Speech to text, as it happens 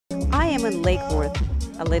am in Lake Worth,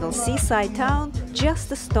 a little seaside town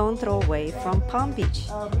just a stone throw away from Palm Beach.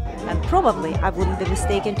 And probably I wouldn't be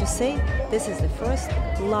mistaken to say this is the first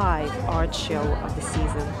live art show of the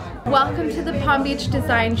season. Welcome to the Palm Beach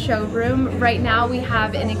Design Showroom. Right now we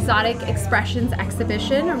have an Exotic Expressions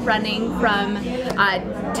exhibition running from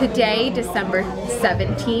today, December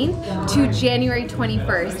 17th, to January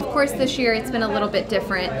 21st. Of course, this year it's been a little bit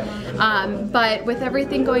different, but with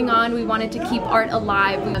everything going on, we wanted to keep art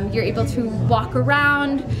alive. You're able to walk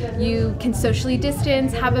around, you can socially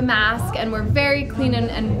distance, have a mask, and we're very clean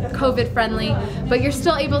and COVID friendly, but you're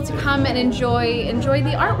still able to come and enjoy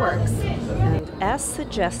the artworks. As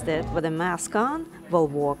suggested, with a mask on, we'll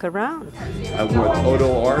walk around. I'm with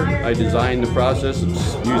Odo Art. I designed the process of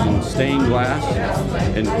using stained glass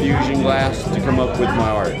and fusion glass to come up with my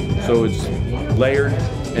art. So it's layered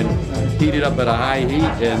and heated up at a high heat,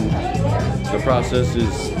 and the process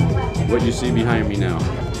is what you see behind me now.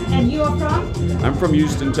 And you are from? I'm from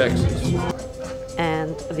Houston, Texas.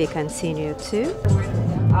 And we continue to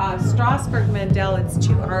Strasberg Mandel, it's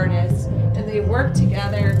two artists, and they work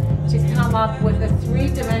together to come up with a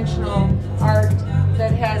three-dimensional art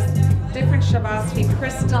that has different Swarovski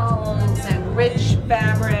crystals and rich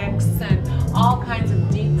fabrics and all kinds of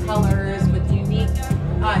deep colors with unique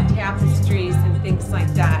tapestries and things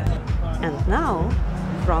like that. And now,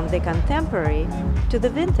 from the contemporary to the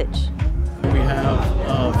vintage. We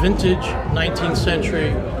have vintage 19th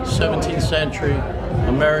century, 17th century,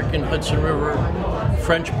 American Hudson River,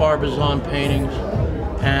 French Barbizon paintings,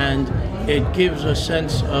 and it gives a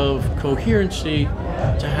sense of coherency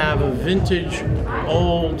to have a vintage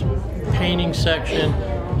old painting section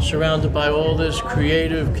surrounded by all this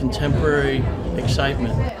creative contemporary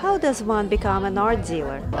excitement. How does one become an art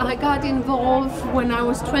dealer? I got involved when I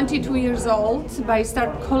was 22 years old by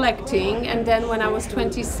start collecting, and then when I was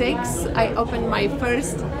 26 I opened my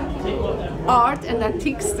first art and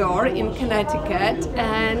antique store in Connecticut,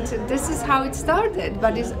 and this is how it started,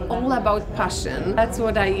 but it's all about passion. That's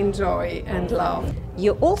what I enjoy and love.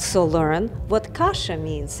 You also learn what kasha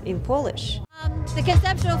means in Polish. The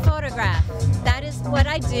conceptual photograph, that is what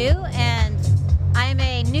I do, and I'm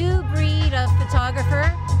a new breed of photographer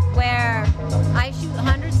where I shoot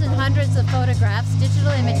hundreds and hundreds of photographs,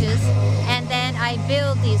 digital images, and then I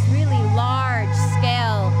build these really large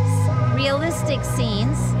scale, realistic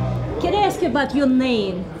scenes. Can I ask you about your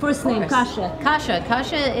name? First name, Kasia. Kasia.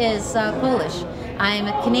 Kasia is Polish. I'm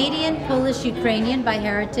a Canadian, Polish, Ukrainian by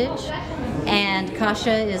heritage, and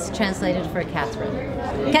Kasia is translated for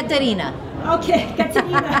Catherine. Katerina. Okay,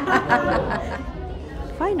 Katerina.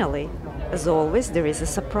 Finally, as always, there is a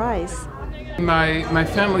surprise. My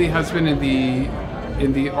family has been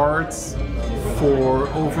in the arts for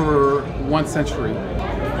over 1 century.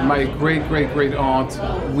 My great aunt,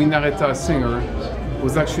 Winaretta Singer,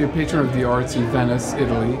 was actually a patron of the arts in Venice,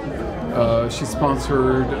 Italy. She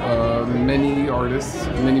sponsored many artists,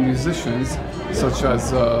 many musicians, such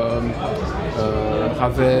as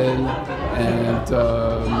Ravel and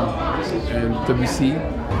Debussy.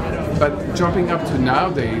 But jumping up to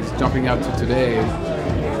nowadays, jumping out to today,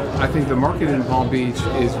 I think the market in Palm Beach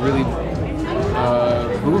is really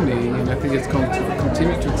booming, and I think it's going to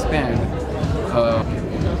continue to expand.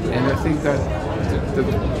 And I think that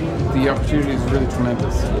the opportunity is really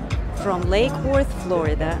tremendous. From Lake Worth,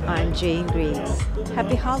 Florida, I'm Jane Greaves.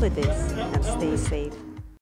 Happy holidays and stay safe.